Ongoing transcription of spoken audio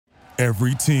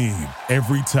Every team,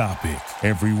 every topic,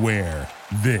 everywhere.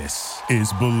 This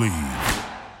is Believe.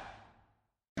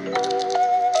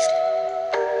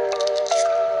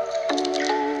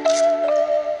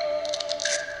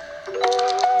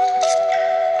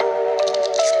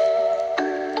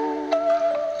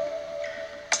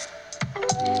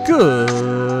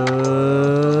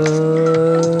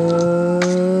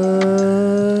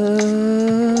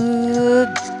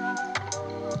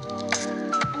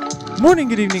 Morning,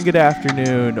 good evening, good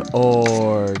afternoon,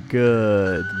 or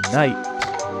good night.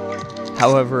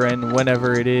 However and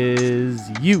whenever it is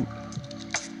you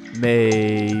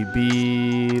may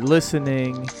be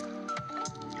listening,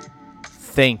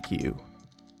 thank you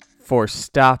for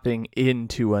stopping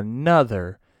into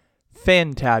another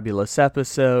fantabulous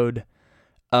episode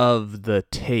of the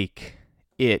Take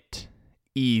It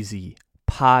Easy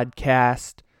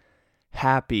podcast.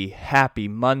 Happy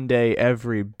Monday,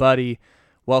 everybody.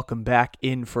 Welcome back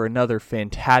in for another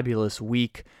fantabulous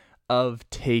week of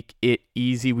Take It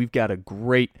Easy. We've got a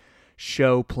great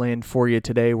show planned for you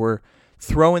today. We're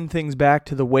throwing things back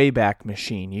to the Wayback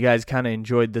Machine. You guys kind of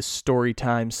enjoyed the story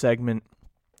time segment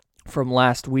from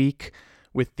last week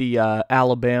with the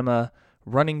Alabama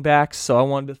running backs, so I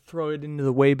wanted to throw it into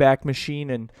the Wayback Machine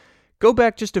and go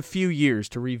back just a few years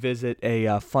to revisit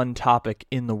a fun topic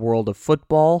in the world of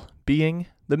football, being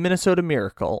the Minnesota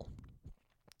Miracle.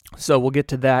 So we'll get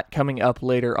to that coming up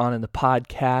later on in the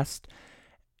podcast.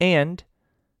 And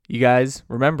you guys,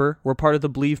 remember, we're part of the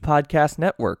Believe Podcast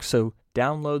Network. So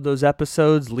download those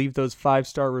episodes, leave those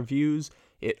 5-star reviews.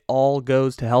 It all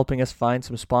goes to helping us find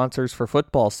some sponsors for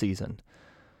football season.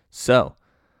 So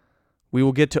we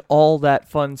will get to all that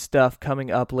fun stuff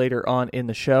coming up later on in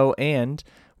the show. And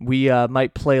we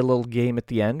might play a little game at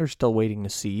the end. We're still waiting to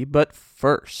see. But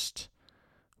first,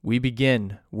 we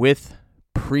begin with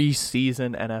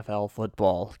preseason NFL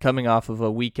football, coming off of a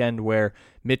weekend where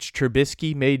Mitch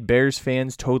Trubisky made Bears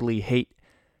fans totally hate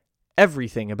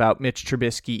everything about Mitch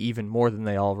Trubisky even more than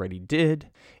they already did.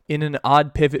 In an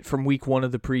odd pivot from week one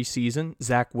of the preseason,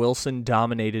 Zach Wilson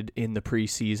dominated in the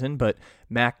preseason, but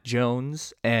Mac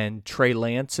Jones and Trey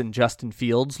Lance and Justin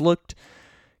Fields looked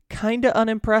kind of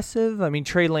unimpressive. I mean,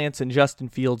 Trey Lance and Justin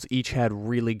Fields each had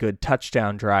really good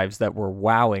touchdown drives that were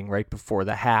wowing right before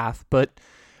the half, but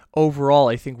overall,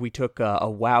 I think we took a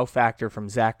wow factor from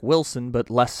Zach Wilson, but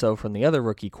less so from the other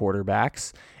rookie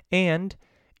quarterbacks. And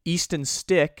Easton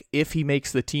Stick, if he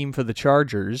makes the team for the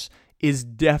Chargers, is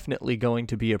definitely going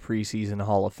to be a preseason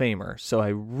Hall of Famer. So I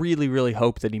really, really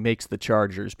hope that he makes the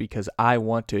Chargers because I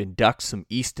want to induct some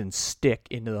Easton Stick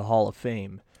into the Hall of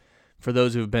Fame. For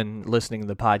those who have been listening to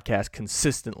the podcast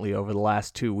consistently over the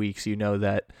last 2 weeks, you know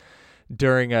that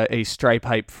during a Stripe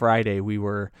Hype Friday, we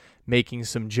were making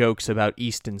some jokes about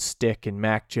Easton Stick and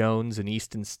Mac Jones, and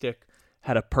Easton Stick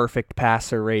had a perfect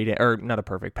passer rating, or not a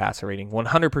perfect passer rating,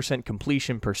 100%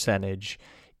 completion percentage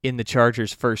in the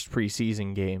Chargers' first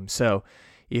preseason game. So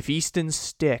if Easton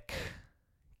Stick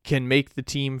can make the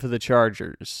team for the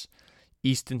Chargers,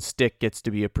 Easton Stick gets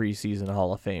to be a preseason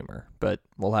Hall of Famer. But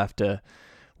we'll have to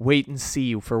wait and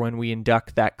see for when we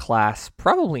induct that class.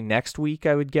 Probably next week,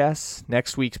 I would guess.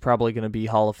 Next week's probably going to be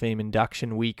Hall of Fame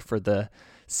induction week for the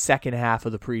second half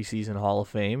of the preseason Hall of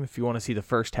Fame. If you want to see the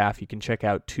first half, you can check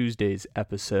out Tuesday's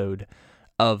episode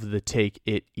of the Take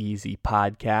It Easy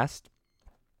podcast.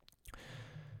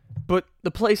 But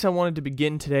the place I wanted to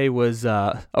begin today was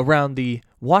around the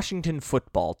Washington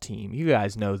football team. You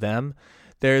guys know them.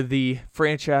 They're the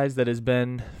franchise that has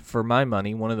been, for my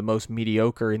money, one of the most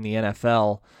mediocre in the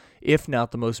NFL, if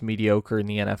not the most mediocre in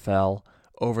the NFL,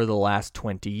 over the last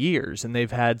 20 years. And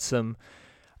they've had some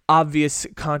obvious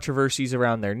controversies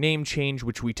around their name change,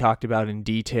 which we talked about in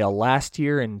detail last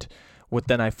year, and what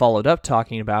then I followed up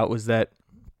talking about was that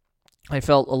I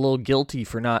felt a little guilty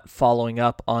for not following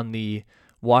up on the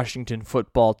Washington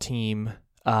football team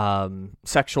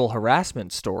sexual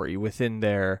harassment story within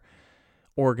their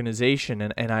organization,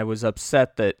 and I was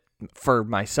upset that for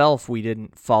myself we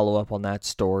didn't follow up on that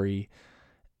story.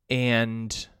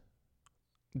 And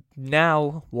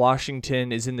now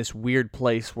Washington is in this weird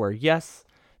place where, yes,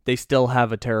 they still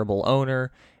have a terrible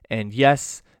owner, and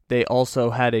yes, they also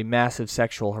had a massive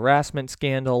sexual harassment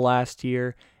scandal last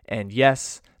year, and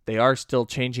yes, they are still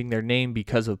changing their name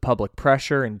because of public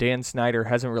pressure, and Dan Snyder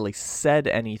hasn't really said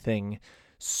anything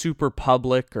super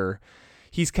public, or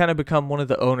he's kind of become one of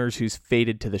the owners who's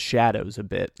faded to the shadows a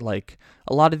bit, like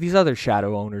a lot of these other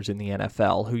shadow owners in the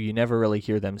NFL, who you never really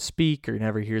hear them speak or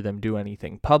never hear them do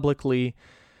anything publicly.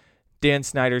 Dan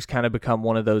Snyder's kind of become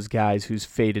one of those guys who's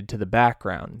faded to the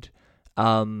background.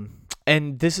 And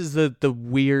this is the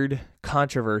weird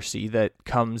controversy that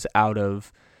comes out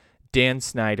of Dan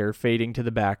Snyder fading to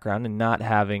the background and not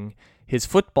having his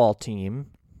football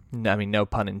team, I mean, no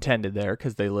pun intended there,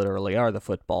 because they literally are the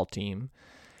football team,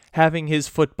 having his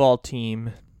football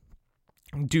team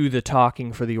do the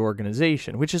talking for the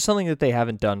organization, which is something that they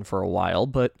haven't done for a while,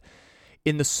 but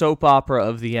in the soap opera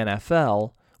of the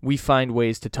NFL, we find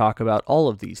ways to talk about all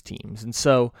of these teams. And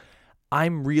so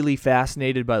I'm really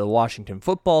fascinated by the Washington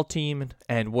football team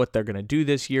and what they're going to do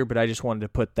this year, but I just wanted to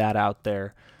put that out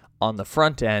there on the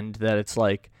front end, that it's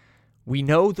like, we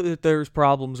know that there's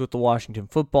problems with the Washington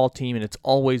football team, and it's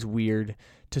always weird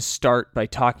to start by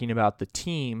talking about the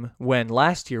team when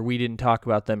last year we didn't talk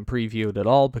about them previewed at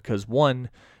all because, one,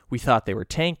 we thought they were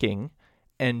tanking,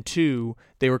 and two,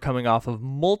 they were coming off of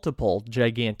multiple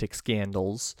gigantic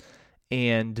scandals,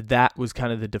 and that was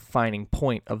kind of the defining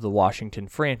point of the Washington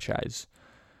franchise.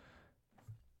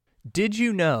 Did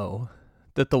you know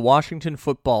that the Washington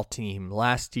football team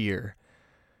last year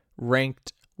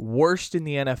ranked worst in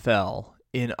the NFL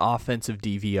in offensive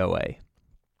DVOA?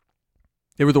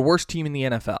 They were the worst team in the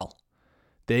NFL.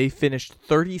 They finished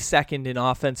 32nd in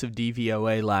offensive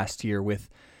DVOA last year with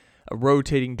a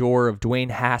rotating door of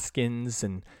Dwayne Haskins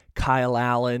and Kyle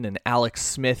Allen and Alex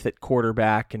Smith at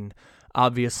quarterback, and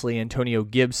obviously Antonio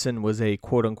Gibson was a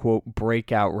quote-unquote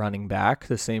breakout running back,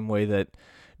 the same way that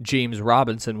James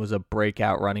Robinson was a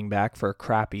breakout running back for a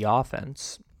crappy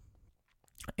offense.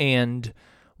 And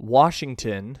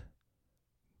Washington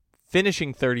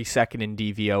finishing 32nd in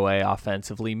DVOA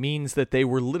offensively means that they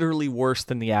were literally worse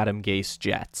than the Adam Gase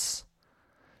Jets.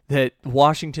 That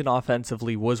Washington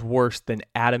offensively was worse than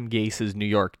Adam Gase's New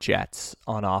York Jets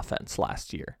on offense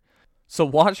last year. So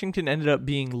Washington ended up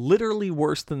being literally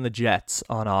worse than the Jets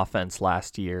on offense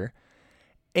last year,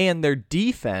 and their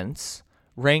defense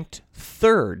ranked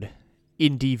third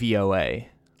in DVOA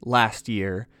last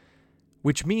year,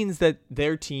 which means that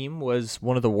their team was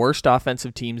one of the worst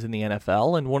offensive teams in the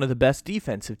NFL and one of the best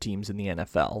defensive teams in the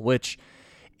NFL, which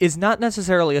is not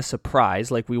necessarily a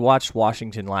surprise. Like, we watched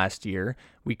Washington last year.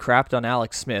 We crapped on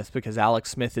Alex Smith because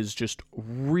Alex Smith is just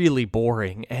really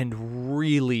boring and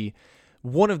really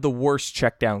one of the worst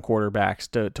check-down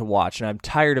quarterbacks to watch, and I'm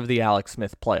tired of the Alex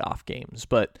Smith playoff games.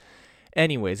 But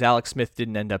anyways, Alex Smith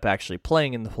didn't end up actually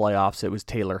playing in the playoffs. It was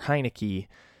Taylor Heineke,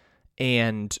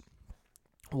 and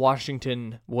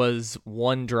Washington was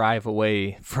one drive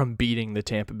away from beating the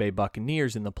Tampa Bay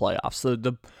Buccaneers in the playoffs. So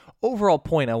the overall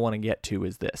point I want to get to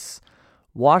is this.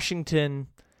 Washington,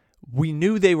 we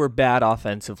knew they were bad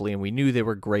offensively, and we knew they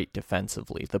were great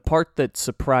defensively. The part that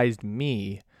surprised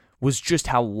me was just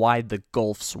how wide the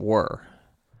gulfs were,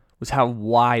 was how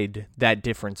wide that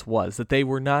difference was, that they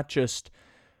were not just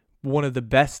one of the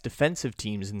best defensive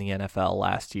teams in the NFL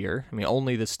last year. I mean,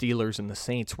 only the Steelers and the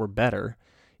Saints were better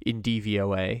in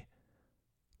DVOA,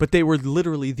 but they were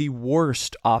literally the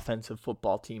worst offensive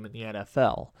football team in the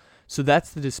NFL. So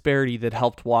that's the disparity that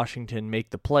helped Washington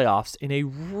make the playoffs in a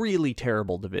really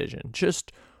terrible division,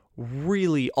 just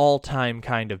really all-time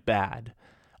kind of bad.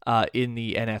 In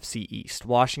the NFC East.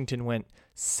 Washington went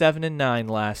 7-9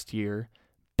 last year,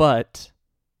 but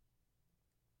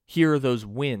here are those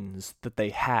wins that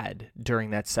they had during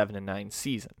that 7-9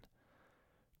 season.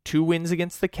 2 wins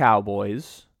against the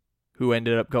Cowboys, who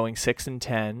ended up going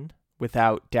 6-10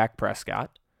 without Dak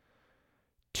Prescott.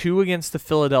 2 against the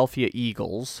Philadelphia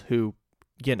Eagles, who,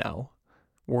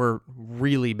 were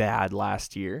really bad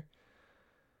last year.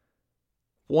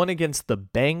 1 against the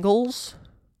Bengals,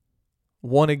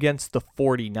 1 against the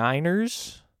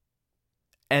 49ers,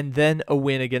 and then a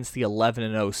win against the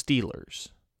 11-0 Steelers.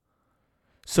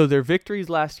 So their victories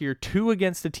last year, 2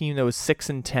 against a team that was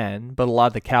 6-10, but a lot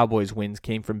of the Cowboys wins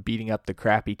came from beating up the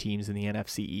crappy teams in the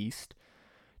NFC East.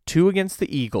 2 against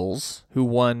the Eagles, who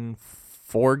won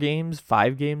 5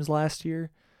 games last year.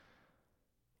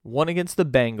 1 against the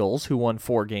Bengals, who won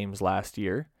 4 games last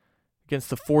year.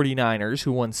 Against the 49ers,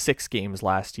 who won 6 games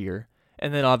last year.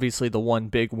 And then obviously the one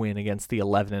big win against the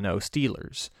 11-0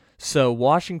 Steelers. So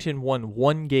Washington won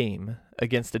 1 game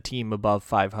against a team above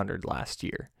 500 last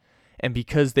year. And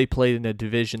because they played in a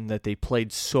division that they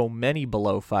played so many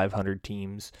below 500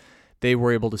 teams, they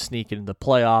were able to sneak into the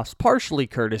playoffs, partially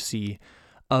courtesy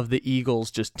of the Eagles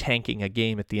just tanking a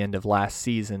game at the end of last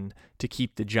season to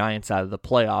keep the Giants out of the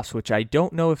playoffs, which I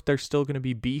don't know if there's still going to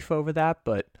be beef over that,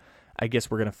 but I guess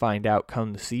we're going to find out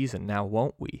come the season now,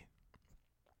 won't we?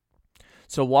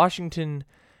 So Washington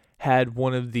was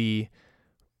one of the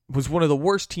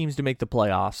worst teams to make the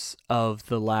playoffs of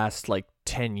the last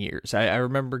 10 years. I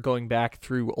remember going back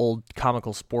through old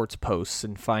comical sports posts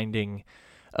and finding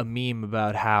a meme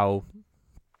about how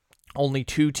only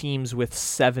 2 teams with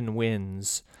 7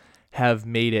 wins have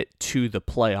made it to the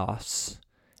playoffs.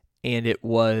 And it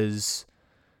was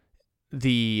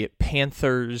the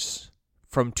Panthers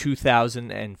from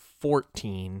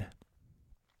 2014,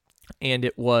 and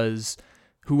it was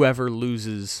whoever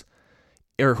loses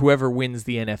or whoever wins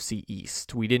the NFC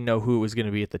East. We didn't know who it was going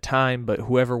to be at the time, but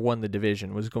whoever won the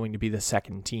division was going to be the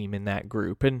second team in that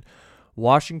group. And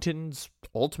Washington's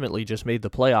ultimately just made the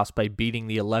playoffs by beating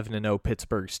the 11-0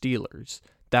 Pittsburgh Steelers.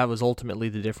 That was ultimately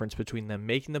the difference between them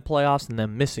making the playoffs and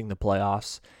them missing the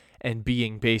playoffs and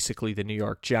being basically the New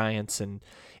York Giants and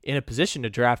in a position to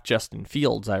draft Justin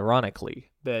Fields,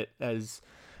 ironically. That, as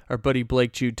our buddy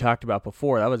Blake Jude talked about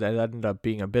before, that ended up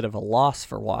being a bit of a loss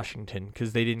for Washington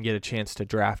because they didn't get a chance to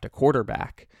draft a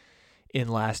quarterback in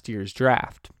last year's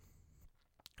draft.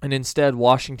 And instead,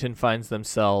 Washington finds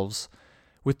themselves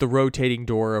with the rotating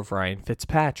door of Ryan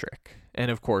Fitzpatrick and,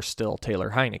 of course, still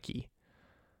Taylor Heineke.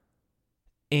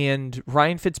 And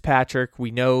Ryan Fitzpatrick,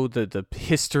 we know the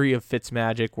history of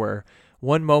Fitzmagic, where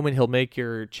one moment he'll make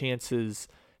your chances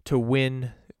to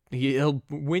win. He'll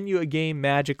win you a game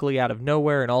magically out of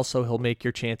nowhere, and also he'll make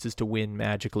your chances to win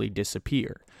magically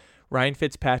disappear. Ryan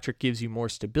Fitzpatrick gives you more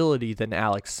stability than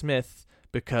Alex Smith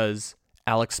because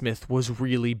Alex Smith was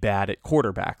really bad at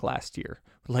quarterback last year.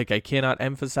 Like, I cannot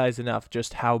emphasize enough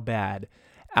just how bad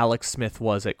Alex Smith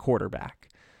was at quarterback.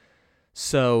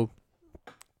 So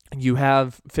you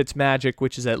have Fitzmagic,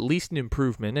 which is at least an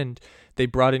improvement, and they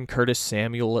brought in Curtis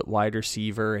Samuel at wide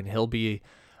receiver, and he'll be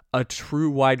a true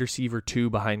wide receiver 2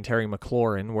 behind Terry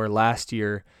McLaurin, where last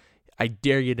year, I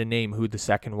dare you to name who the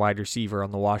second wide receiver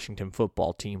on the Washington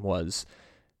football team was.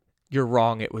 You're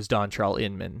wrong, it was Dontrell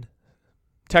Inman.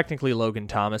 Technically, Logan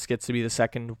Thomas gets to be the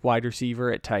second wide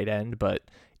receiver at tight end, but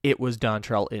it was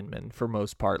Dontrell Inman for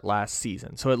most part last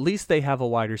season. So at least they have a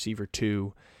wide receiver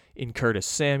 2 in Curtis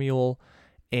Samuel,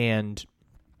 and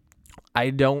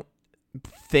I don't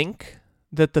think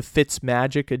that the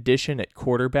Fitzmagic addition at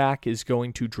quarterback is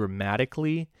going to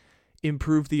dramatically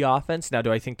improve the offense. Now,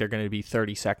 do I think they're going to be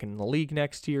 32nd in the league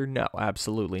next year? No,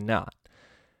 absolutely not.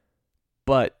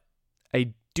 But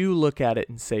I do look at it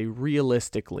and say,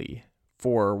 realistically,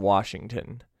 for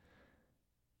Washington,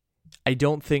 I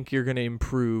don't think you're going to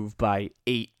improve by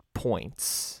 8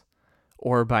 points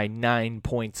or by 9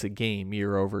 points a game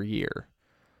year over year.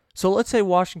 So let's say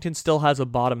Washington still has a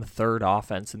bottom third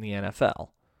offense in the NFL.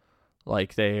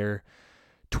 Like, they're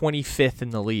 25th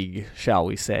in the league, shall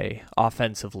we say,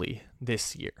 offensively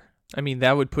this year. I mean,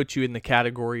 that would put you in the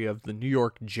category of the New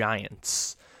York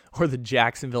Giants or the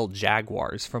Jacksonville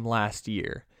Jaguars from last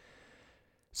year.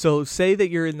 So say that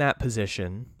you're in that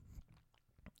position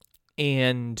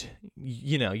and,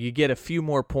 you know, you get a few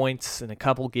more points in a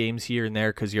couple games here and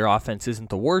there because your offense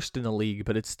isn't the worst in the league,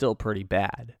 but it's still pretty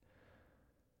bad.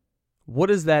 What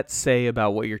does that say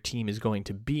about what your team is going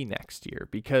to be next year?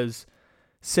 Because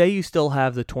say you still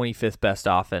have the 25th best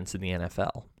offense in the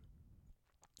NFL,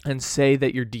 and say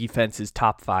that your defense is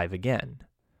top 5 again.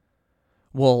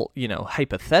 Well, you know,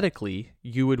 hypothetically,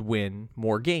 you would win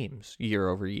more games year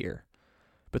over year.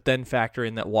 But then factor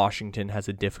in that Washington has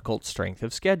a difficult strength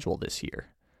of schedule this year.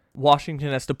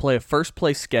 Washington has to play a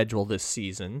first-place schedule this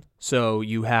season, so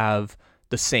you have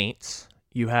the Saints,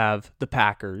 you have the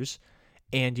Packers,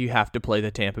 and you have to play the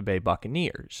Tampa Bay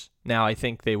Buccaneers. Now, I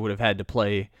think they would have had to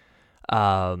play...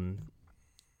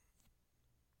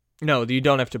 No, you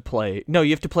don't have to play... No,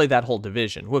 you have to play that whole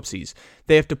division. Whoopsies.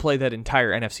 They have to play that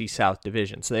entire NFC South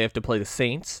division. So they have to play the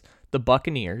Saints, the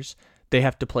Buccaneers, they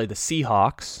have to play the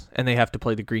Seahawks, and they have to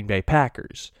play the Green Bay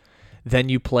Packers. Then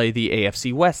you play the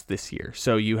AFC West this year.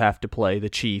 So you have to play the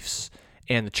Chiefs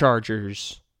and the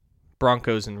Chargers,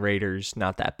 Broncos and Raiders,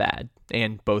 not that bad.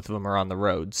 And both of them are on the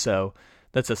road. So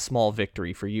that's a small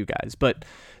victory for you guys. But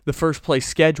the first place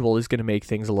schedule is going to make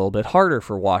things a little bit harder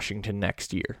for Washington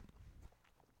next year.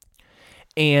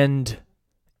 And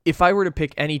if I were to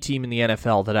pick any team in the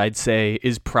NFL that I'd say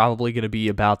is probably going to be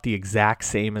about the exact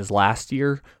same as last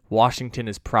year, Washington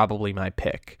is probably my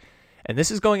pick. And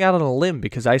this is going out on a limb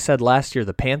because I said last year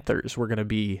the Panthers were going to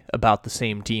be about the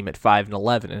same team at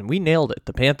 5-11, and we nailed it.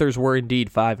 The Panthers were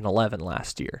indeed 5-11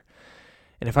 last year.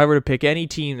 And if I were to pick any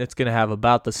team that's going to have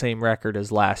about the same record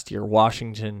as last year,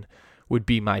 Washington would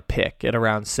be my pick at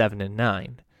around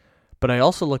 7-9. But I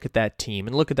also look at that team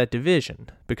and look at that division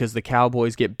because the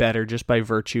Cowboys get better just by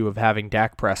virtue of having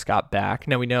Dak Prescott back.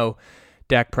 Now we know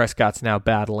Dak Prescott's now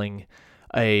battling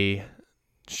a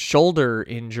shoulder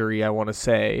injury, I want to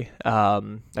say. I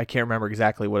can't remember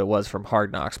exactly what it was from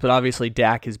Hard Knocks, but obviously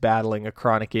Dak is battling a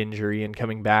chronic injury and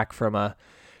coming back from a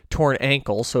torn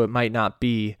ankle, so it might not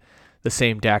be the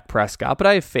same Dak Prescott, but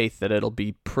I have faith that it'll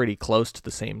be pretty close to the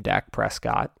same Dak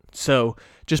Prescott. So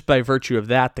just by virtue of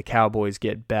that, the Cowboys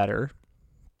get better.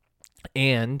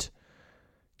 And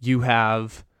you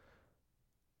have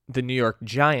the New York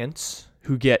Giants,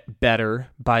 who get better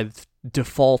by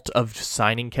default of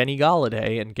signing Kenny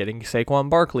Golladay and getting Saquon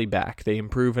Barkley back. They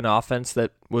improve an offense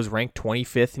that was ranked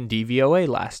 25th in DVOA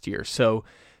last year. So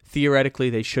theoretically,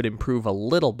 they should improve a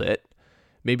little bit.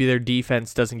 Maybe their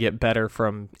defense doesn't get better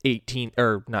from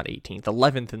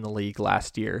 11th in the league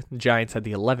last year. The Giants had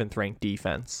the 11th ranked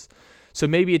defense. So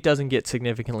maybe it doesn't get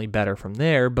significantly better from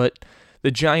there, but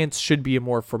the Giants should be a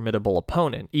more formidable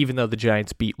opponent, even though the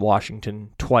Giants beat Washington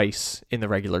twice in the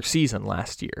regular season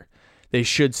last year. They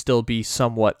should still be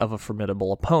somewhat of a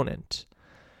formidable opponent.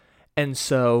 And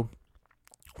so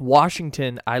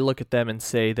Washington, I look at them and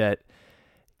say that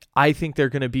I think they're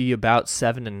going to be about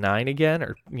 7-9 again,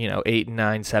 or 8-9,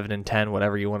 7-10,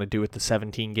 whatever you want to do with the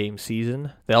 17-game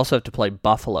season. They also have to play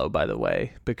Buffalo, by the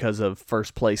way, because of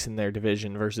first place in their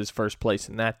division versus first place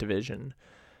in that division.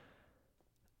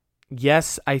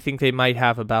 Yes, I think they might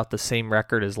have about the same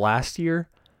record as last year,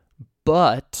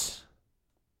 but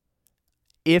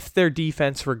if their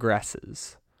defense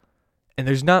regresses, and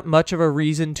there's not much of a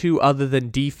reason to other than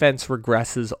defense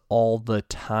regresses all the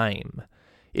time.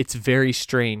 It's very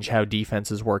strange how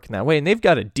defenses work in that way. And they've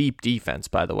got a deep defense,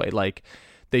 by the way. Like,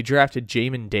 they drafted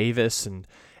Jamin Davis and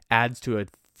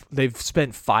they've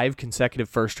spent 5 consecutive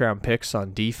first-round picks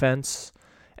on defense,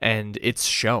 and it's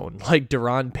shown. Like,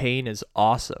 Daron Payne is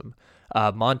awesome.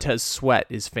 Montez Sweat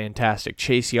is fantastic.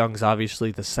 Chase Young's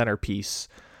obviously the centerpiece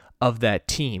of that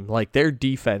team. Like, their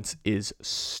defense is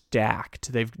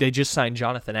stacked. They just signed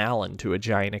Jonathan Allen to a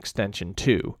giant extension,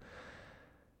 too.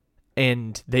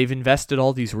 And they've invested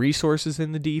all these resources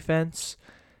in the defense,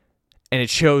 and it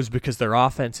shows because their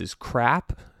offense is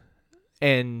crap.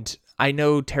 And I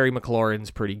know Terry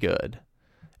McLaurin's pretty good,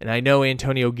 and I know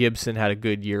Antonio Gibson had a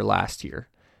good year last year,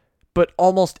 but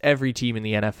almost every team in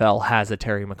the NFL has a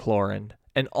Terry McLaurin,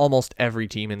 and almost every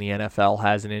team in the NFL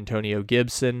has an Antonio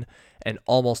Gibson, and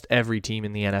almost every team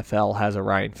in the NFL has a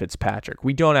Ryan Fitzpatrick.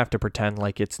 We don't have to pretend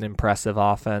like it's an impressive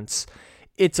offense.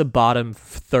 It's a bottom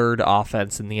third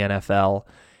offense in the NFL.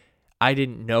 I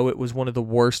didn't know it was one of the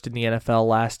worst in the NFL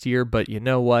last year, but you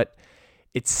know what?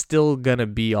 It's still going to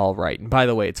be all right. And by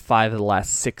the way, it's 5 of the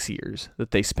last 6 years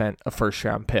that they spent a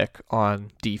first-round pick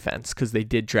on defense, because they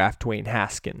did draft Dwayne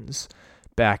Haskins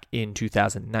back in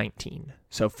 2019.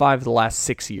 So 5 of the last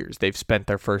 6 years, they've spent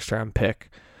their first-round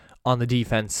pick on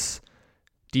the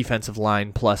defensive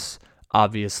line, plus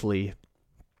obviously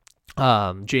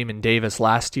Jamin Davis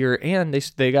last year, and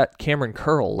they got Cameron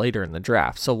Curl later in the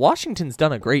draft. So Washington's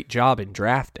done a great job in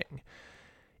drafting.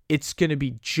 It's going to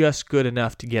be just good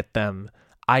enough to get them,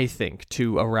 I think,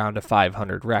 to around a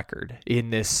 500 record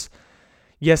in this.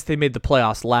 Yes, they made the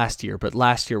playoffs last year, but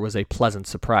last year was a pleasant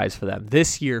surprise for them.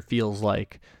 This year feels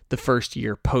like the first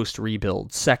year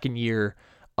post-rebuild, second year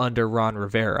under Ron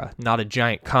Rivera, not a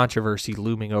giant controversy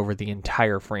looming over the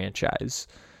entire franchise.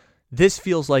 This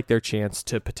feels like their chance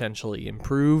to potentially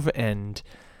improve, and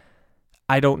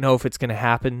I don't know if it's going to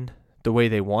happen the way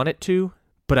they want it to,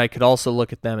 but I could also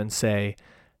look at them and say,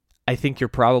 I think you're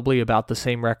probably about the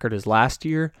same record as last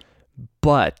year,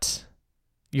 but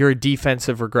you're a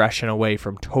defensive regression away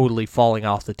from totally falling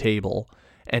off the table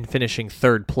and finishing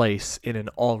third place in an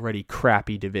already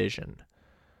crappy division.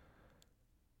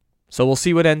 So we'll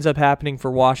see what ends up happening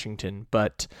for Washington,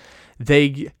 but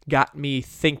they got me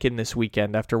thinking this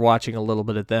weekend after watching a little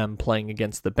bit of them playing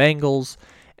against the Bengals,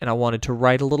 and I wanted to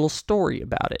write a little story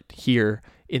about it here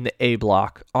in the A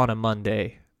Block on a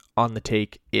Monday on the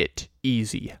Take It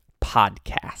Easy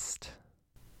podcast.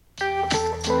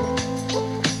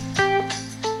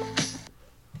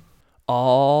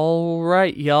 All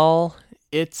right, y'all.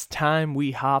 It's time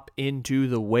we hop into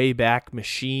the Wayback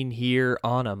Machine here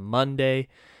on a Monday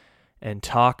and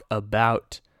talk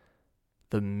about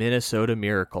the Minnesota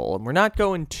Miracle. And we're not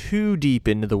going too deep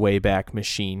into the Wayback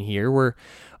Machine here. We're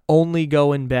only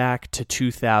going back to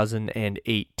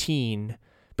 2018,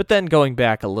 but then going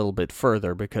back a little bit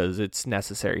further because it's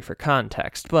necessary for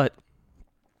context. But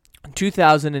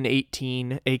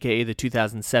 2018, aka the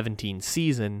 2017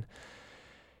 season,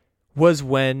 was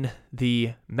when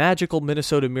the magical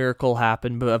Minnesota Miracle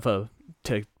happened, to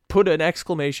put an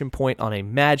exclamation point on a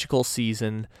magical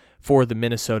season for the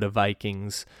Minnesota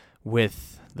Vikings,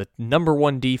 with the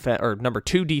number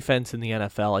 2 defense in the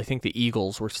NFL. I think the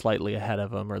Eagles were slightly ahead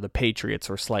of them, or the Patriots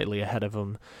were slightly ahead of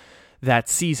them that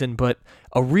season, but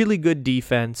a really good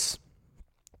defense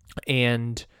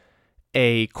and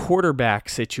a quarterback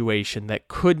situation that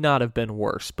could not have been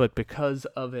worse, but because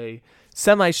of a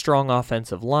semi-strong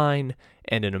offensive line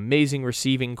and an amazing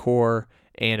receiving core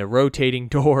and a rotating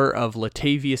door of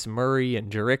Latavius Murray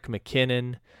and Jerick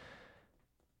McKinnon,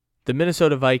 the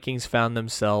Minnesota Vikings found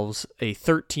themselves a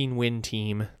 13-win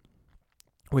team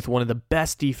with one of the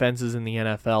best defenses in the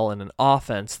NFL and an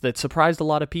offense that surprised a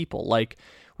lot of people. Like,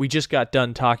 we just got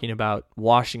done talking about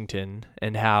Washington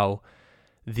and how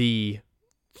the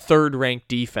third-ranked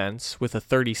defense with a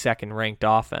 32nd ranked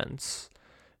offense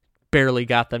barely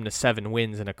got them to 7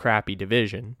 wins in a crappy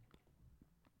division.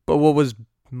 But what was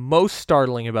most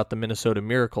startling about the Minnesota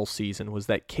Miracle season was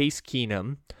that Case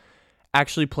Keenum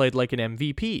actually played like an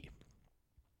MVP.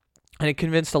 And it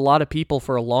convinced a lot of people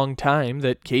for a long time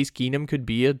that Case Keenum could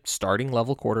be a starting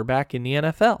level quarterback in the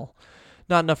NFL.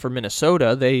 Not enough for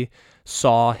Minnesota. They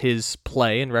saw his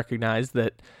play and recognized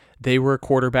that they were a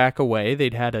quarterback away.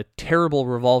 They'd had a terrible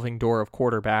revolving door of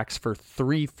quarterbacks for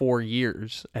 3-4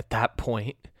 years at that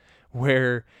point,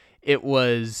 where it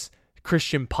was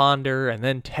Christian Ponder and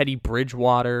then Teddy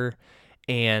Bridgewater,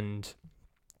 and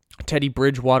Teddy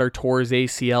Bridgewater tore his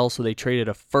ACL, so they traded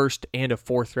a first and a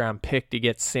fourth round pick to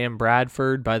get Sam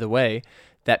Bradford. By the way,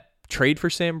 that trade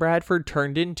for Sam Bradford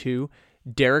turned into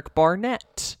Derek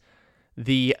Barnett,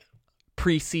 the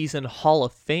preseason Hall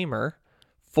of Famer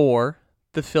for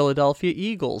the Philadelphia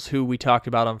Eagles, who we talked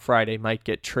about on Friday might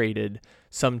get traded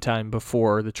sometime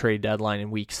before the trade deadline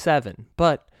in Week 7.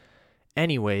 But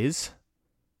anyways,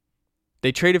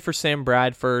 they traded for Sam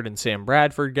Bradford, and Sam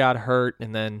Bradford got hurt,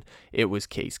 and then it was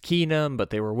Case Keenum,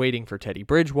 but they were waiting for Teddy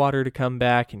Bridgewater to come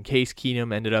back, and Case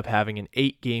Keenum ended up having an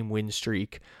 8-game win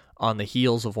streak on the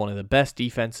heels of one of the best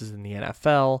defenses in the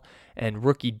NFL, and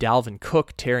rookie Dalvin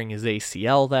Cook tearing his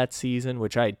ACL that season,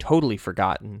 which I had totally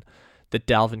forgotten that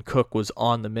Dalvin Cook was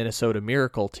on the Minnesota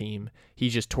Miracle team. He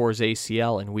just tore his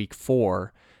ACL in Week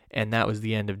 4, and that was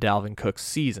the end of Dalvin Cook's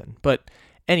season. But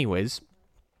anyways,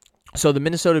 so the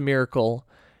Minnesota Miracle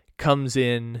comes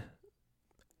in,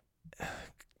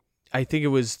 I think it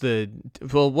was the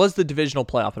divisional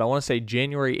playoff, but I want to say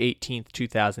January 18th,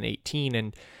 2018,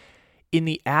 and in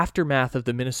the aftermath of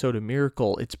the Minnesota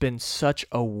Miracle, it's been such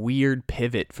a weird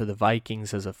pivot for the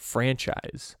Vikings as a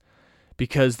franchise,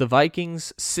 because the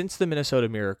Vikings, since the Minnesota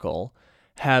Miracle,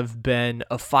 have been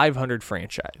a 500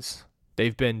 franchise.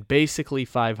 They've been basically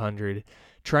 500,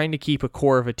 trying to keep a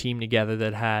core of a team together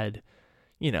that had,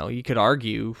 you could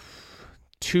argue,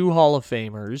 2 Hall of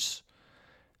Famers,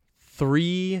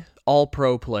 3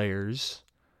 All-Pro players,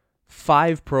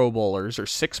 5 Pro Bowlers, or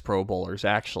 6 Pro Bowlers,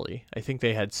 actually. I think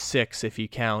they had 6 if you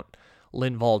count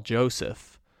Linval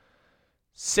Joseph.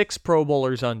 6 Pro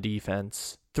Bowlers on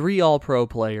defense, 3 All-Pro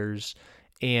players,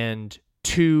 and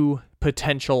 2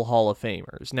 potential Hall of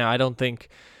Famers. Now, I don't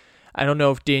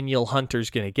know if Danielle Hunter's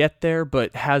going to get there,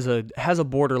 but has a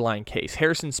borderline case.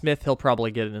 Harrison Smith, he'll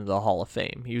probably get into the Hall of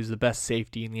Fame. He was the best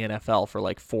safety in the NFL for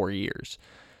like 4 years.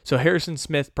 So Harrison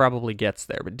Smith probably gets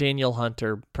there, but Danielle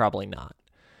Hunter probably not.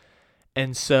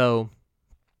 And so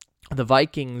the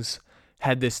Vikings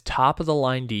had this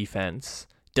top-of-the-line defense,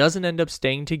 doesn't end up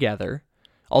staying together,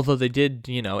 although they did,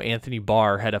 Anthony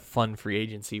Barr had a fun free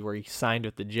agency where he signed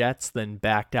with the Jets, then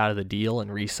backed out of the deal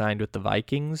and re-signed with the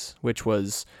Vikings, which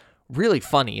was really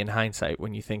funny in hindsight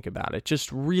when you think about it.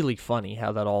 Just really funny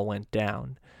how that all went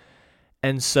down.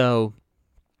 And so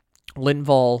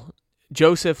Linval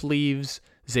Joseph leaves,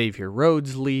 Xavier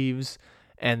Rhodes leaves,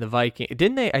 and the Vikings,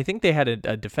 I think they had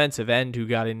a defensive end who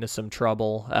got into some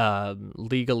trouble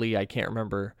legally. I can't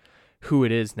remember who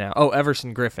it is now. Oh,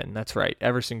 Everson Griffin. That's right.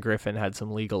 Everson Griffin had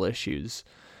some legal issues.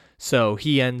 So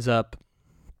he ends up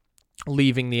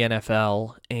leaving the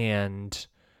NFL, and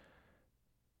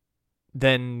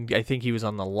then I think he was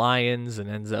on the Lions and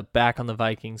ends up back on the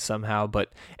Vikings somehow.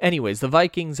 But anyways, the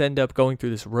Vikings end up going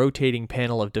through this rotating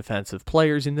panel of defensive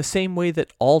players in the same way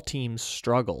that all teams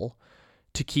struggle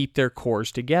to keep their cores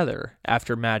together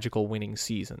after magical winning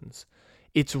seasons.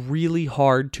 It's really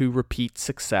hard to repeat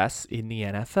success in the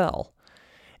NFL.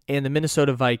 And the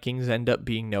Minnesota Vikings end up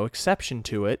being no exception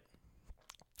to it.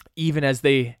 Even as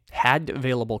they had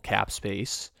available cap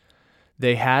space,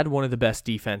 they had one of the best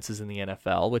defenses in the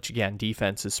NFL, which again,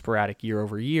 defense is sporadic year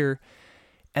over year,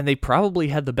 and they probably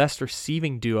had the best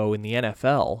receiving duo in the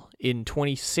NFL in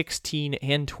 2016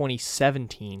 and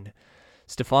 2017.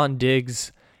 Stephon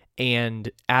Diggs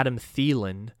and Adam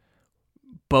Thielen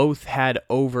both had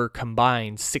over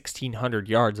combined 1,600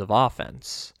 yards of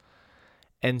offense.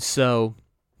 And so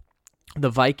the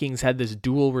Vikings had this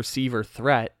dual receiver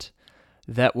threat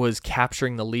that was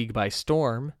capturing the league by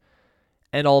storm.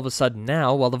 And all of a sudden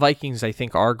now, while the Vikings, I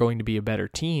think, are going to be a better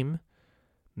team,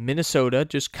 Minnesota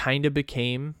just kind of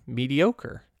became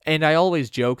mediocre. And I always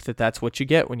joke that that's what you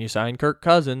get when you sign Kirk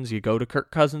Cousins. You go to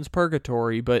Kirk Cousins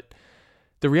purgatory, but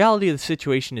the reality of the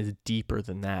situation is deeper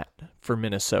than that for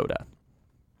Minnesota.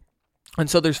 And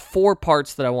so there's 4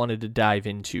 parts that I wanted to dive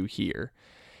into here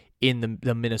in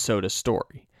the Minnesota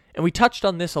story. And we touched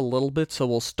on this a little bit, so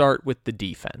we'll start with the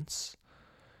defense.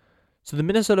 So the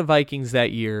Minnesota Vikings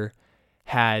that year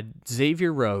had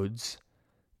Xavier Rhodes,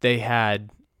 they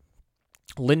had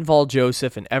Linval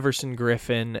Joseph and Everson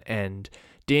Griffin and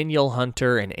Daniel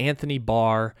Hunter and Anthony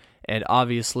Barr, and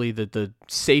obviously the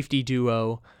safety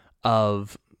duo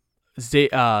of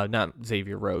not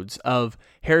Xavier Rhodes, of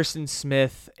Harrison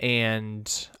Smith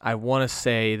and I want to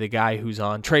say the guy who's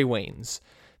on Trey Waynes.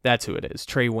 That's who it is.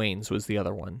 Trey Waynes was the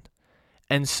other one.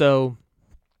 And so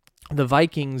the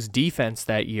Vikings defense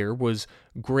that year was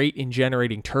great in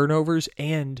generating turnovers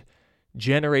and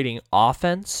generating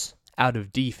offense out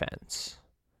of defense.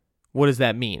 What does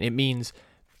that mean? It means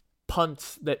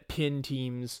punts that pin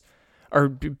teams,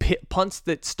 or punts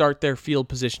that start their field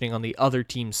positioning on the other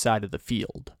team's side of the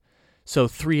field. So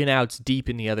 3 and outs deep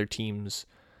in the other team's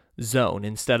zone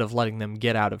instead of letting them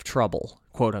get out of trouble,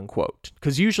 quote unquote.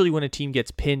 Because usually when a team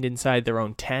gets pinned inside their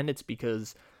own 10, it's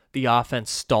because the offense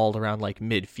stalled around like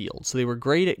midfield. So they were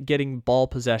great at getting ball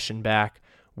possession back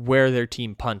where their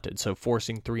team punted, so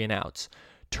forcing 3 and outs.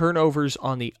 Turnovers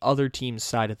on the other team's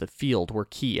side of the field were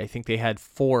key. I think they had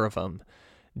 4 of them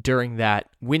during that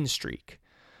win streak.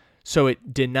 So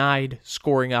it denied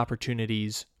scoring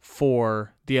opportunities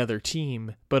for the other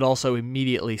team, but also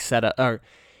immediately set up, or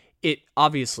it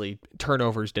obviously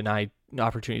turnovers denied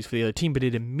opportunities for the other team, but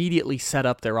it immediately set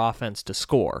up their offense to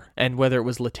score. And whether it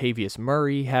was Latavius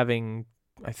Murray having,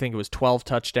 I think it was 12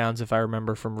 touchdowns if I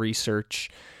remember from research,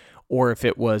 or if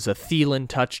it was a Thielen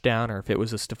touchdown, or if it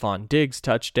was a Stephon Diggs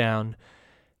touchdown,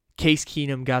 Case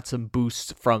Keenum got some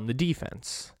boosts from the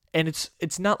defense. And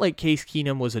it's not like Case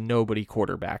Keenum was a nobody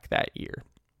quarterback that year.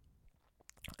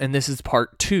 And this is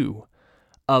part 2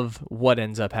 of what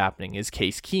ends up happening is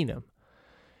Case Keenum.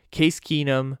 Case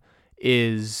Keenum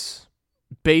is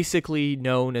basically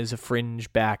known as a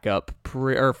fringe backup,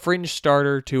 or fringe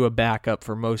starter to a backup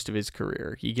for most of his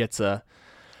career. He gets a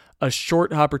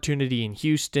short opportunity in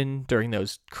Houston during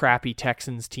those crappy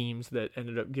Texans teams that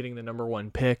ended up getting the number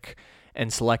 1 pick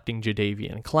and selecting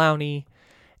Jadeveon Clowney.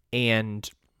 And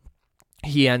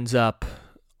he ends up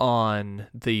on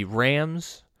the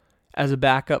Rams as a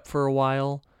backup for a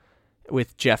while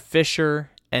with Jeff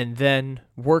Fisher, and then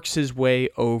works his way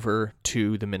over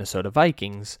to the Minnesota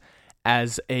Vikings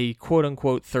as a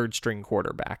quote-unquote third-string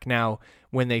quarterback. Now,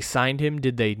 when they signed him,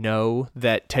 did they know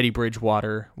that Teddy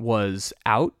Bridgewater was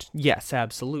out? Yes,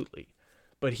 absolutely.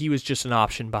 But he was just an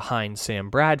option behind Sam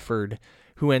Bradford,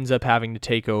 who ends up having to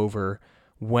take over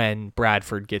when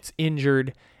Bradford gets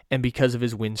injured, and because of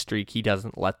his win streak, he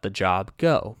doesn't let the job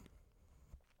go.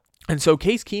 And so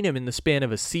Case Keenum, in the span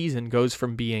of a season, goes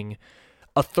from being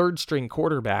a third-string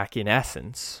quarterback in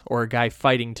essence, or a guy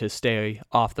fighting to stay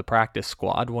off the practice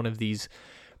squad, one of these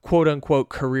quote-unquote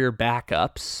career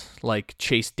backups like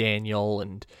Chase Daniel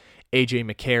and A.J.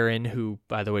 McCarron, who,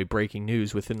 by the way, breaking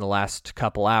news, within the last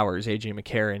couple hours, A.J.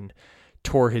 McCarron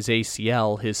tore his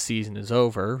ACL, his season is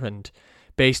over, and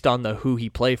based on the who he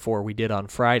play for we did on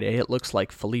Friday, it looks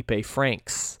like Felipe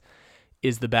Franks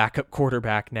is the backup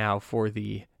quarterback now for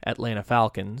the Atlanta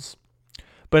Falcons.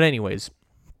 But anyways,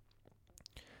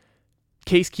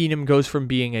 Case Keenum goes from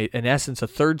being, in essence, a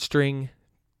third-string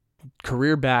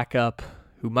career backup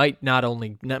who might not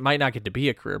get to be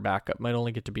a career backup, might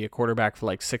only get to be a quarterback for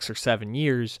like 6 or 7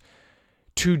 years,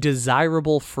 to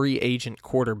desirable free agent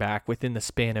quarterback within the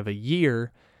span of a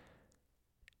year,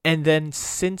 and then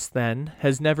since then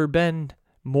has never been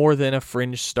more than a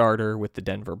fringe starter with the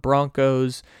Denver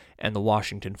Broncos and the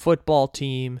Washington football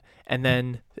team, and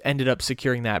then ended up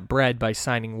securing that bread by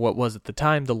signing what was at the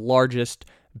time the largest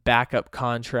backup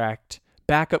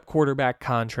quarterback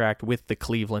contract with the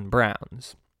Cleveland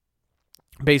Browns.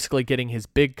 Basically getting his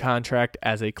big contract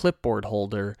as a clipboard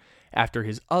holder after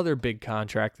his other big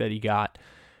contract that he got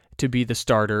to be the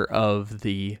starter of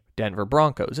the Denver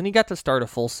Broncos. And he got to start a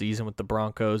full season with the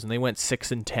Broncos, and they went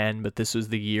 6-10, but this was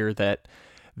the year that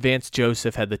Vance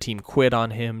Joseph had the team quit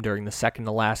on him during the second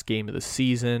to last game of the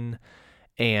season,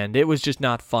 and it was just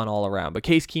not fun all around. But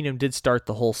Case Keenum did start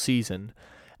the whole season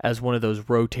as one of those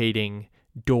rotating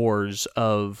doors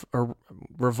of, or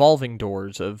revolving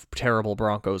doors of terrible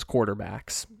Broncos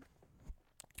quarterbacks.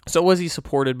 So was he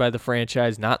supported by the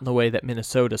franchise? Not in the way that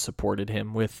Minnesota supported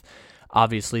him, with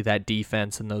obviously that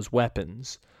defense and those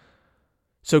weapons.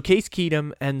 So Case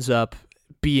Keenum ends up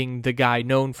being the guy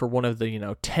known for one of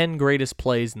the 10 greatest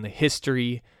plays in the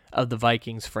history of the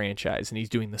Vikings franchise. And he's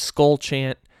doing the skull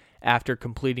chant after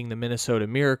completing the Minnesota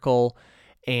Miracle.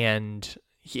 And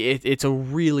it's a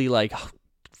really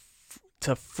it's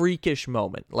a freakish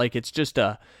moment. Like it's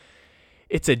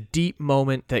a deep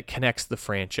moment that connects the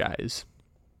franchise.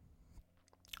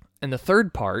 And the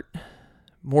third part,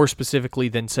 more specifically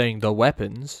than saying the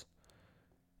weapons,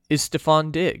 is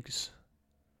Stefon Diggs.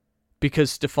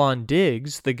 Because Stefon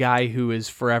Diggs, the guy who is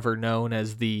forever known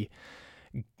as the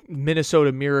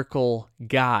Minnesota Miracle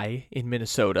guy in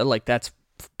Minnesota, like that's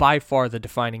by far the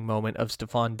defining moment of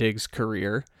Stefon Diggs'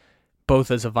 career,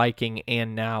 both as a Viking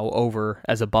and now over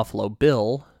as a Buffalo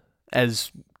Bill,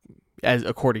 as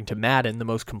according to Madden, the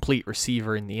most complete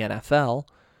receiver in the NFL.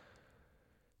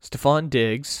 Stefon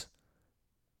Diggs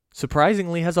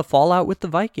surprisingly has a fallout with the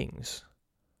Vikings,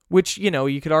 which,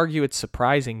 you could argue it's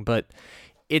surprising, but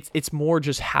it's more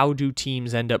just how do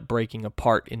teams end up breaking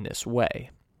apart in this way.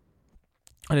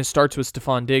 And it starts with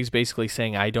Stefon Diggs basically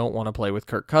saying, I don't want to play with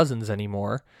Kirk Cousins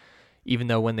anymore, even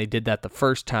though when they did that the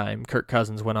first time, Kirk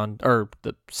Cousins went on, or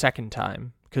the second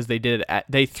time, because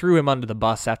they threw him under the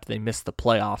bus after they missed the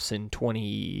playoffs in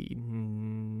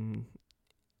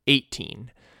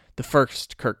 2018. The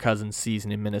first Kirk Cousins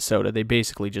season in Minnesota, they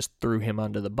basically just threw him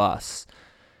under the bus.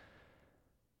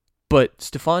 But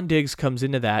Stefon Diggs comes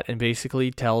into that and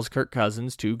basically tells Kirk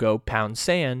Cousins to go pound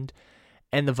sand,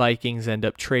 and the Vikings end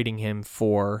up trading him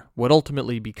for what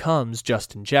ultimately becomes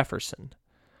Justin Jefferson.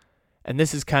 And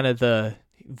this is kind of the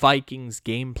Vikings'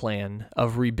 game plan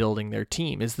of rebuilding their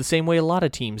team. Is the same way a lot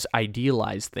of teams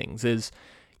idealize things. Is,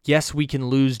 yes, we can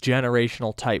lose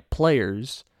generational type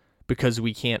players because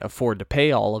we can't afford to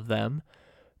pay all of them,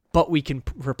 but we can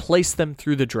replace them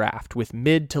through the draft. With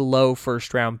mid to low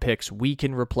first round picks, we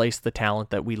can replace the talent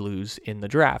that we lose in the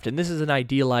draft. And this is an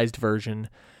idealized version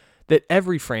that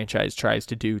every franchise tries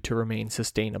to do to remain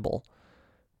sustainable.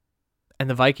 And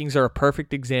the Vikings are a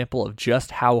perfect example of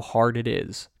just how hard it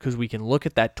is, because we can look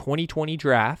at that 2020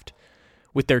 draft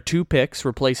with their 2 picks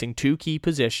replacing 2 key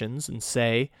positions and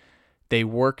say they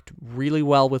worked really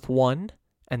well with one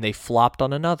and they flopped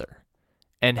on another.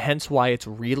 And hence why it's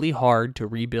really hard to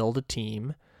rebuild a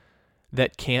team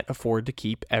that can't afford to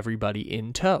keep everybody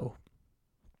in tow.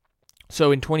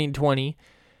 So in 2020,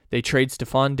 they trade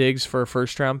Stefon Diggs for a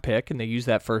first-round pick, and they use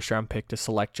that first-round pick to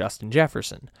select Justin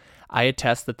Jefferson. I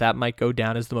attest that might go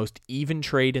down as the most even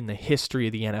trade in the history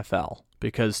of the NFL,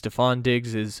 because Stefon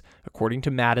Diggs is, according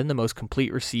to Madden, the most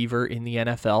complete receiver in the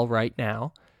NFL right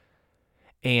now,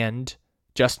 and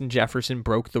Justin Jefferson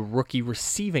broke the rookie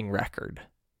receiving record.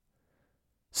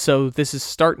 So this is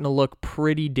starting to look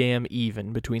pretty damn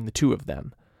even between the two of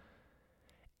them.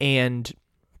 And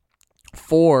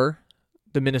for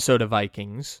the Minnesota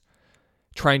Vikings,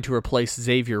 trying to replace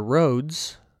Xavier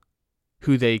Rhodes,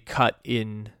 who they cut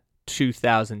in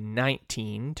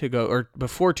 2019 to go, or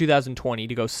before 2020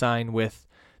 to go sign with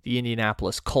the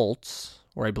Indianapolis Colts,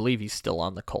 or I believe he's still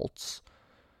on the Colts.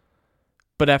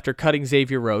 But after cutting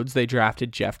Xavier Rhodes, they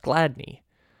drafted Jeff Gladney.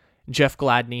 Jeff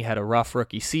Gladney had a rough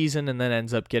rookie season and then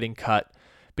ends up getting cut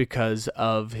because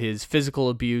of his physical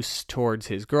abuse towards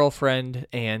his girlfriend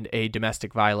and a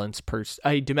domestic violence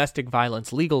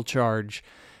legal charge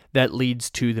that leads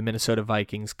to the Minnesota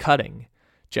Vikings cutting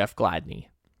Jeff Gladney.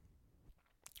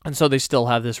 And so they still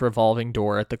have this revolving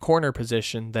door at the corner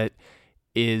position that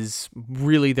is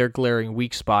really their glaring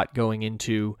weak spot going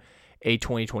into a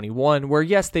 2021 where,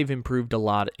 yes, they've improved a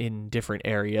lot in different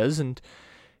areas, and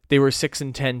they were a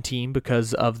 6-10 team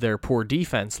because of their poor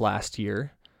defense last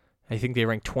year. I think they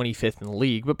ranked 25th in the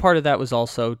league, but part of that was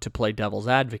also, to play devil's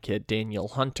advocate, Daniel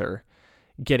Hunter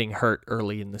getting hurt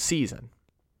early in the season.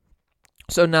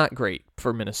 So not great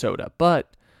for Minnesota,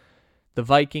 but the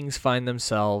Vikings find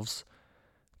themselves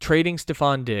trading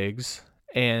Stefon Diggs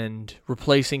and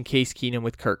replacing Case Keenum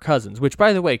with Kirk Cousins, which,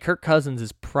 by the way, Kirk Cousins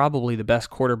is probably the best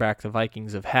quarterback the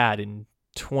Vikings have had in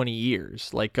 20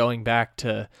 years, like going back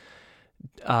to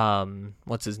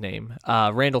what's his name?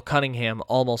 Randall Cunningham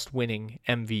almost winning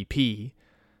MVP.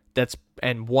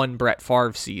 And one Brett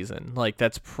Favre season. Like,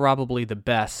 that's probably the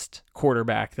best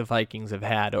quarterback the Vikings have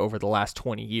had over the last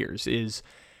 20 years is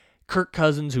Kirk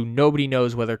Cousins, who nobody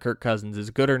knows whether Kirk Cousins is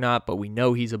good or not, but we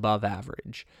know he's above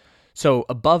average. So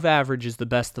above average is the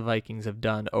best the Vikings have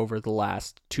done over the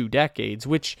last 2 decades,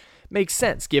 which makes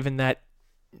sense given that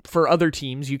for other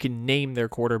teams, you can name their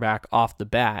quarterback off the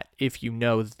bat if you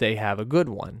know that they have a good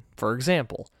one. For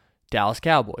example, Dallas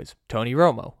Cowboys, Tony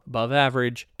Romo, above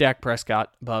average. Dak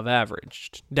Prescott, above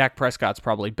average. Dak Prescott's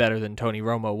probably better than Tony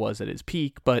Romo was at his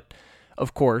peak, but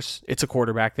of course, it's a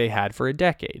quarterback they had for a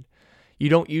decade. You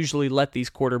don't usually let these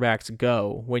quarterbacks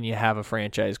go when you have a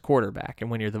franchise quarterback. And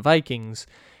when you're the Vikings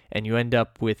and you end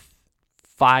up with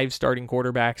 5 starting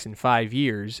quarterbacks in 5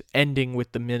 years, ending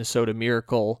with the Minnesota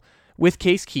Miracle with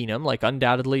Case Keenum, like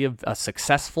undoubtedly a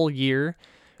successful year,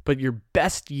 but your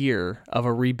best year of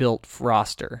a rebuilt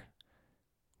roster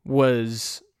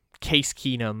was Case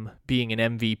Keenum being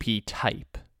an MVP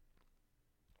type.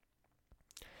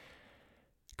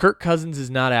 Kirk Cousins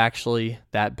is not actually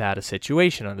that bad a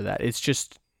situation under that. It's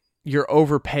just you're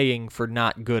overpaying for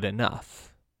not good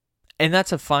enough. And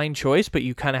that's a fine choice, but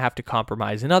you kind of have to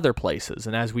compromise in other places.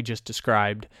 And as we just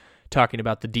described, talking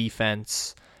about the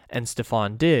defense and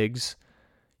Stephon Diggs,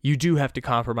 you do have to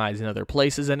compromise in other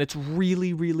places, and it's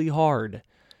really, really hard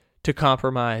to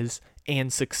compromise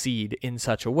and succeed in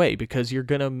such a way because you're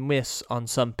going to miss on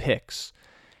some picks.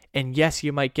 And yes,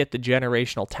 you might get the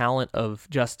generational talent of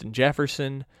Justin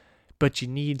Jefferson, but you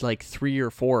need like 3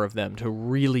 or 4 of them to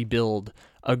really build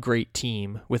a great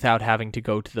team without having to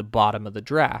go to the bottom of the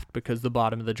draft, because the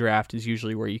bottom of the draft is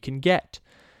usually where you can get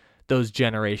those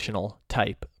generational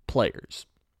type players.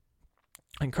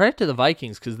 And credit to the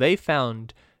Vikings, because they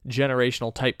found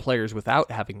generational type players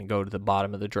without having to go to the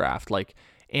bottom of the draft. Like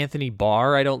Anthony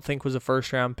Barr, I don't think was a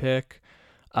first round pick.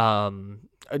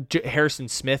 Harrison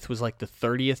Smith was like the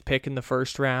 30th pick in the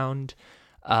first round.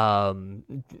 Stephon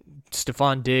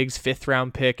Diggs, 5th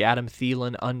round pick. Adam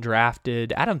Thielen,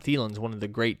 undrafted. Adam Thielen's one of the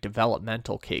great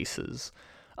developmental cases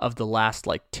of the last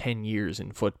 10 years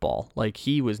in football. Like,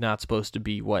 he was not supposed to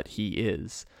be what he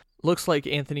is. Looks like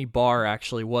Anthony Barr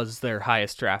actually was their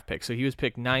highest draft pick. So he was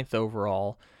picked 9th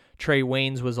overall. Trey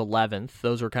Waynes was 11th.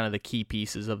 Those were kind of the key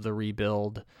pieces of the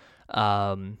rebuild.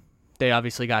 They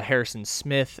obviously got Harrison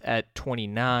Smith at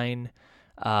 29.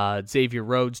 Xavier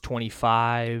Rhodes,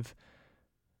 25.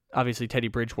 Obviously, Teddy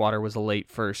Bridgewater was a late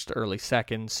first, early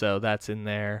second, so that's in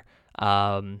there.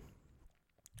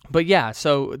 But yeah,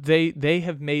 so they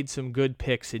have made some good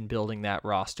picks in building that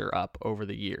roster up over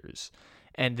the years.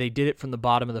 And they did it from the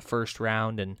bottom of the first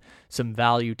round and some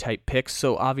value type picks.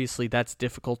 So obviously that's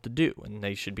difficult to do, and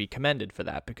they should be commended for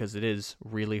that because it is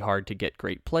really hard to get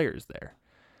great players there.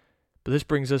 But this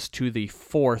brings us to the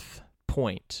 4th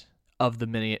point of the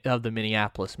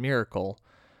Minneapolis Miracle,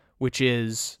 which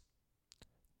is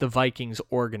the Vikings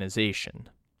organization.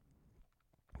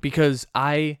 Because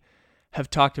I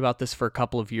have talked about this for a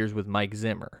couple of years with Mike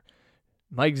Zimmer.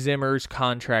 Mike Zimmer's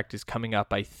contract is coming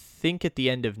up, I think, at the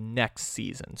end of next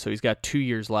season. So he's got 2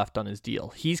 years left on his deal.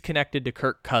 He's connected to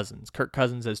Kirk Cousins. Kirk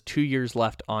Cousins has 2 years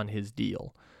left on his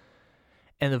deal.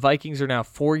 And the Vikings are now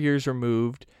 4 years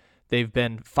removed. They've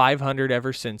been 500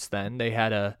 ever since then. They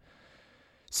had a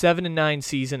 7-9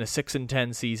 season, a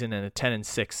 6-10 season, and a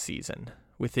 10-6 season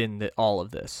within all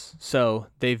of this. So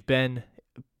they've been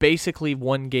basically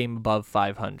one game above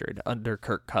 500 under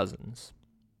Kirk Cousins.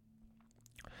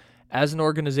 As an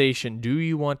organization, do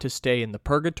you want to stay in the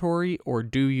purgatory or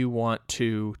do you want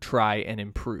to try and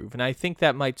improve? And I think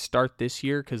that might start this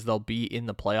year because they'll be in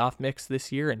the playoff mix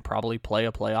this year and probably play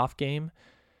a playoff game.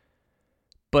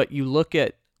 But you look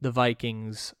at the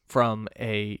Vikings from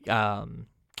a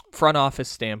front office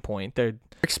standpoint. Rick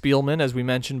Spielman, as we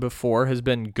mentioned before, has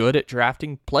been good at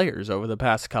drafting players over the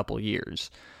past couple years.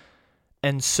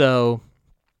 And so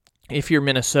if you're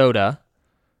Minnesota,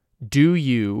 do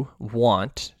you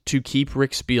want to keep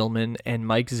Rick Spielman and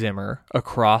Mike Zimmer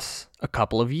across a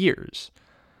couple of years?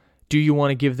 Do you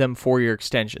want to give them 4-year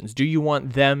extensions? Do you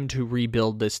want them to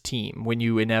rebuild this team when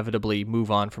you inevitably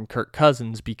move on from Kirk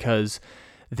Cousins because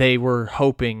they were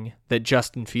hoping that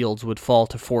Justin Fields would fall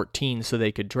to 14 so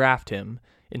they could draft him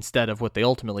instead of what they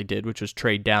ultimately did, which was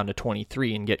trade down to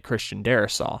 23 and get Christian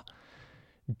Darrisaw?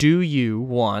 Do you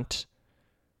want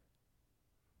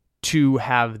to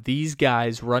have these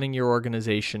guys running your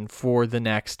organization for the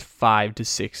next 5 to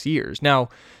 6 years? Now,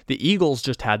 the Eagles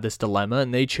just had this dilemma,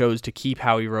 and they chose to keep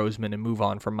Howie Roseman and move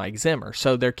on from Mike Zimmer.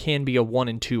 So there can be a 1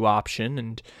 and 2 option,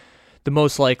 and the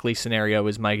most likely scenario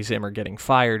is Mike Zimmer getting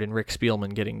fired and Rick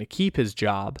Spielman getting to keep his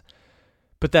job.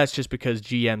 But that's just because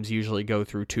GMs usually go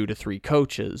through 2 to 3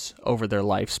 coaches over their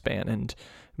lifespan, and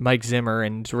Mike Zimmer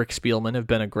and Rick Spielman have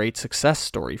been a great success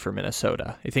story for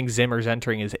Minnesota. I think Zimmer's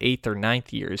entering his 8th or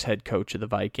 9th year as head coach of the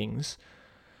Vikings.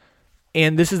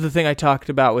 And this is the thing I talked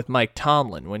about with Mike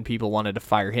Tomlin when people wanted to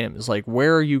fire him. It's like,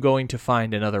 where are you going to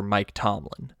find another Mike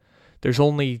Tomlin? There's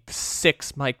only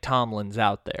 6 Mike Tomlins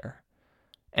out there.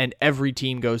 And every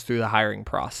team goes through the hiring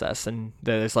process, and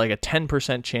there's like a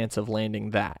 10% chance of landing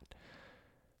that.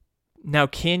 Now,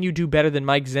 can you do better than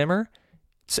Mike Zimmer?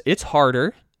 It's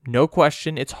harder. No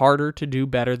question, it's harder to do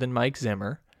better than Mike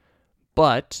Zimmer,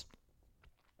 but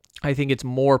I think it's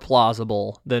more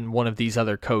plausible than one of these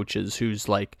other coaches who's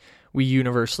like we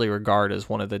universally regard as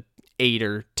one of the 8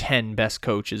 or 10 best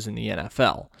coaches in the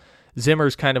NFL.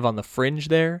 Zimmer's kind of on the fringe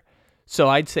there, so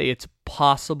I'd say it's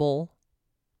possible,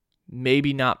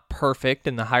 maybe not perfect,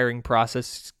 and the hiring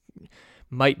process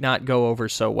might not go over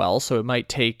so well, so it might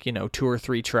take, 2 or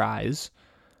 3 tries,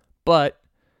 but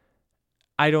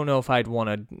I don't know if I'd want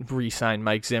to re-sign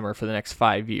Mike Zimmer for the next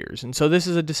 5 years. And so this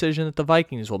is a decision that the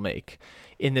Vikings will make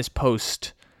in this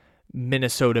post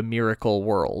Minnesota Miracle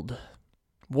world.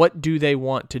 What do they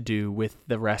want to do with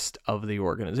the rest of the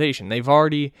organization? They've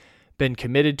already been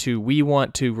committed to, we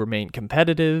want to remain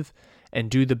competitive and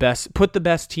do the best, put the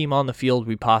best team on the field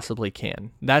we possibly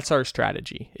can. That's our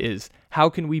strategy, is how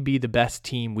can we be the best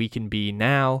team we can be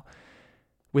now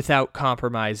without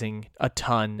compromising a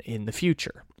ton in the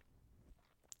future?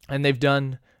 And they've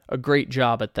done a great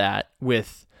job at that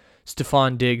with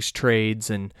Stephon Diggs trades,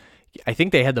 and I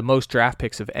think they had the most draft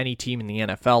picks of any team in the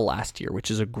NFL last year,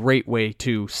 which is a great way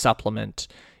to supplement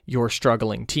your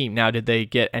struggling team. Now, did they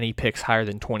get any picks higher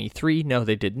than 23? No,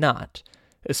 they did not,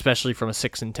 especially from a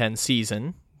 6-10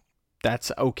 season.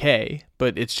 That's okay,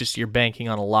 but it's just you're banking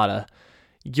on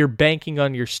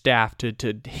your staff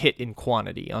to hit in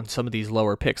quantity on some of these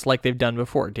lower picks like they've done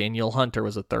before. Daniel Hunter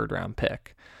was a 3rd-round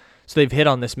pick. So they've hit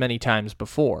on this many times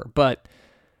before, but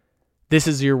this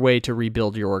is your way to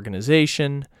rebuild your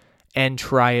organization and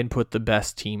try and put the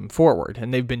best team forward.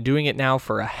 And they've been doing it now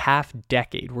for a half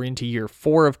decade. We're into year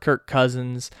 4 of Kirk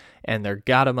Cousins, and they've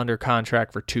got him under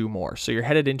contract for 2 more. So you're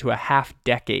headed into a half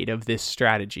decade of this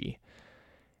strategy.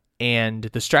 And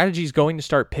the strategy is going to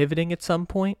start pivoting at some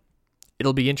point.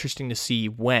 It'll be interesting to see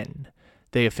when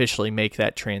they officially make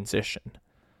that transition.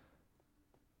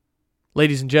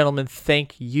 Ladies and gentlemen,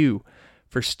 thank you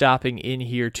for stopping in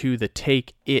here to the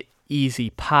Take It Easy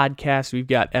podcast. We've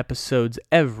got episodes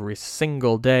every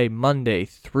single day, Monday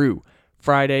through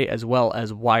Friday, as well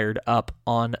as Wired Up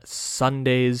on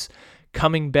Sundays.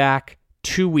 Coming back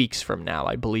 2 weeks from now,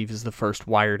 I believe, is the first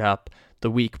Wired Up, the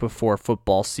week before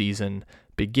football season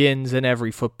begins, and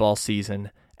every football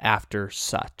season after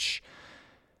such.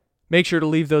 Make sure to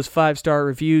leave those 5-star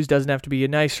reviews. Doesn't have to be a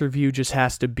nice review, just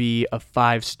has to be a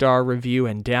 5-star review,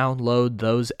 and download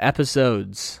those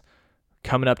episodes.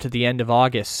 Coming up to the end of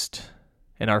August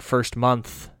in our first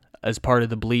month as part of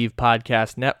the Believe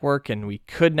Podcast Network, and we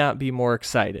could not be more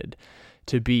excited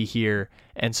to be here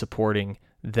and supporting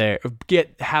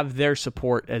have their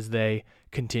support as they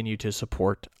continue to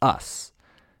support us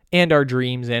and our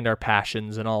dreams and our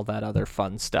passions and all that other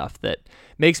fun stuff that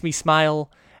makes me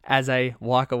smile as I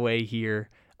walk away here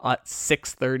at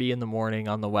 6:30 in the morning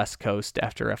on the West Coast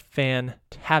after a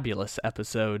fantabulous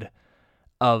episode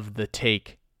of the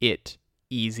Take It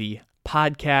Easy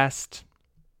podcast.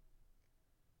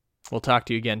 We'll talk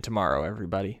to you again tomorrow,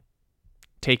 everybody.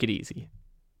 Take it easy.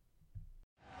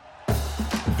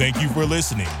 Thank you for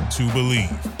listening to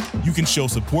Believe. You can show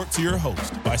support to your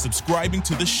host by subscribing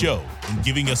to the show and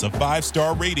giving us a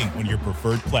 5-star rating on your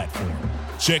preferred platform.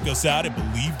 Check us out at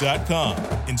Believe.com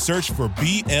and search for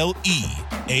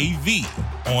BLEAV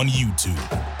on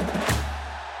YouTube.